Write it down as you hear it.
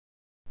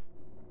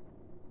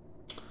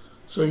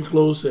So in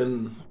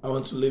closing, I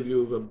want to leave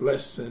you with a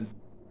blessing.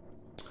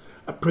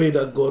 I pray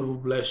that God will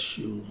bless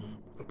you.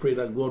 I pray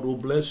that God will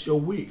bless your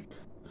week.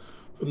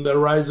 From the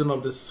rising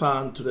of the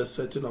sun to the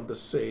setting of the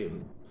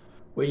same.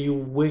 When you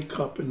wake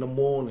up in the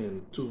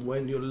morning to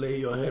when you lay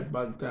your head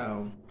back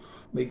down,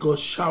 may God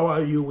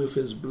shower you with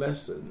his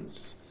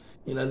blessings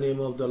in the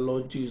name of the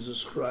Lord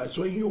Jesus Christ.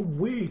 When your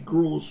way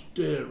grows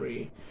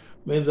weary,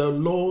 may the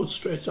Lord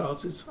stretch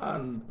out his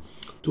hand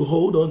to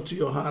hold on to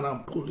your hand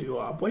and pull you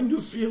up. When you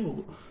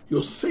feel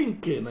you're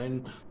sinking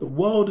and the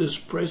world is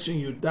pressing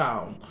you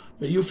down,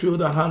 may you feel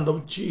the hand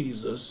of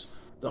Jesus,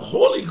 the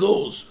Holy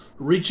Ghost,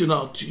 reaching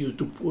out to you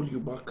to pull you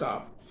back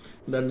up.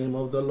 In the name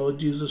of the Lord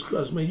Jesus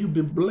Christ, may you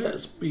be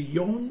blessed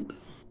beyond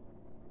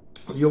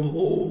your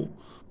whole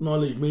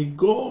knowledge. May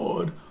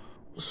God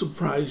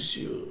surprise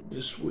you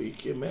this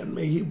week. Amen.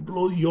 May he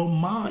blow your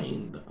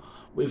mind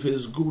with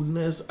his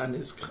goodness and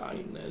his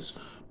kindness.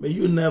 May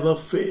you never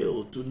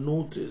fail to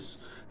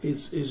notice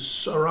his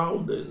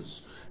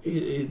surroundings,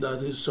 that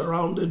he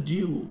surrounded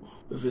you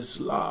with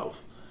his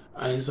love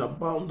and his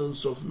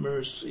abundance of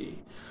mercy.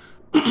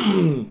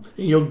 In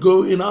your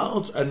going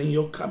out and in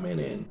your coming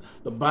in.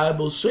 The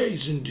Bible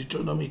says in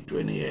Deuteronomy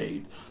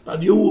 28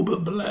 that you will be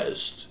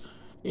blessed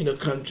in the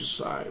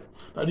countryside,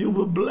 that you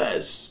will be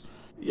blessed,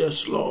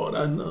 yes Lord,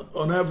 and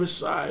on every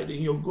side,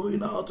 in your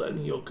going out and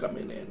in your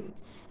coming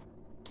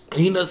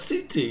in the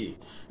city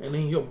and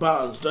in your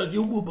bounds, that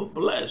you will be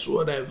blessed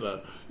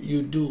whatever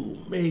you do.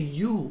 May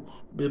you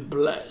be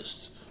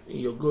blessed in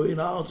your going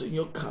out and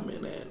your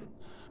coming in.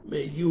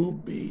 May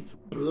you be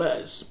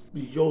blessed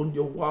beyond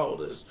your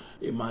wildest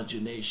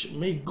imagination.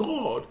 May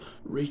God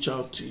reach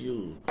out to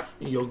you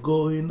in your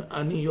going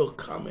and in your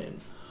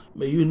coming.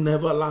 May you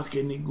never lack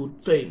any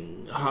good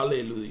thing.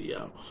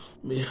 Hallelujah.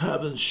 May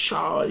heaven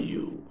shower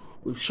you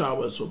with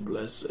showers of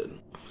blessing.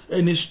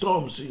 Any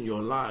storms in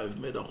your life,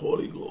 may the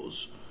Holy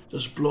Ghost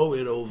just blow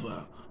it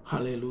over.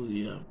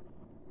 Hallelujah.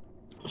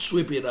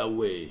 Sweep it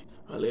away.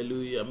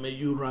 Hallelujah. May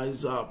you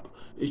rise up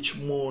each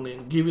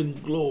morning giving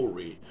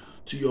glory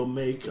to your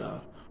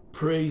Maker.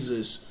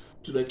 Praises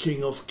to the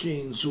King of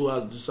Kings, who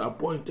has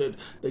disappointed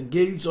the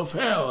gates of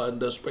hell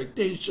and the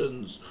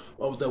expectations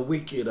of the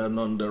wicked and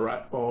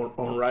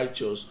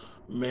unrighteous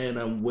men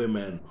and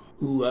women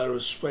who are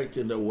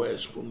expecting the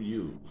worst from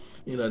you.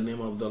 In the name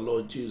of the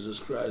Lord Jesus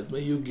Christ, may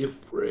you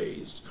give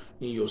praise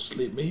in your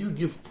sleep. May you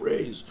give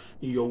praise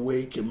in your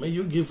waking. May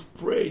you give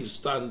praise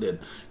standing.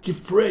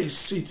 Give praise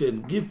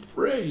sitting. Give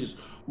praise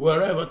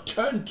wherever.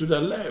 Turn to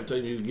the left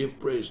and you give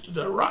praise. To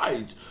the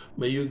right,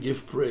 may you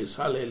give praise.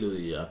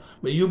 Hallelujah.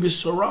 May you be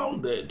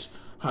surrounded,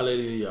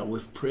 hallelujah,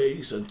 with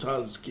praise and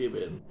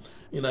thanksgiving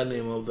in the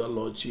name of the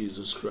Lord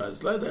Jesus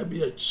Christ. Let there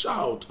be a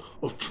shout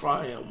of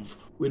triumph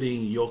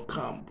within your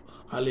camp.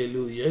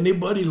 Hallelujah.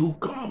 Anybody who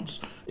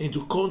comes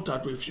into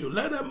contact with you,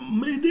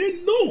 may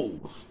they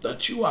know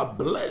that you are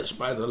blessed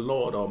by the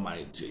Lord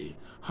Almighty.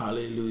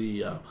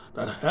 Hallelujah.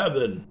 That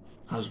heaven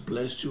has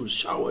blessed you,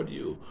 showered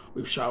you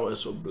with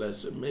showers of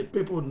blessing. May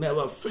people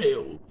never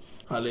fail,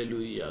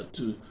 hallelujah,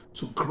 to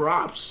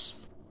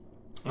grasp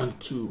and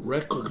to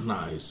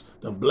recognize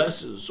the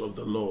blessings of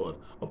the Lord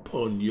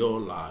upon your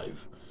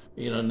life.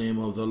 In the name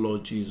of the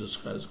Lord Jesus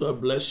Christ.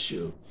 God bless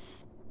you.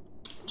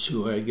 See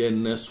you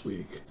again next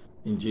week.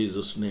 In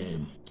Jesus'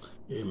 name,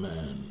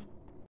 amen.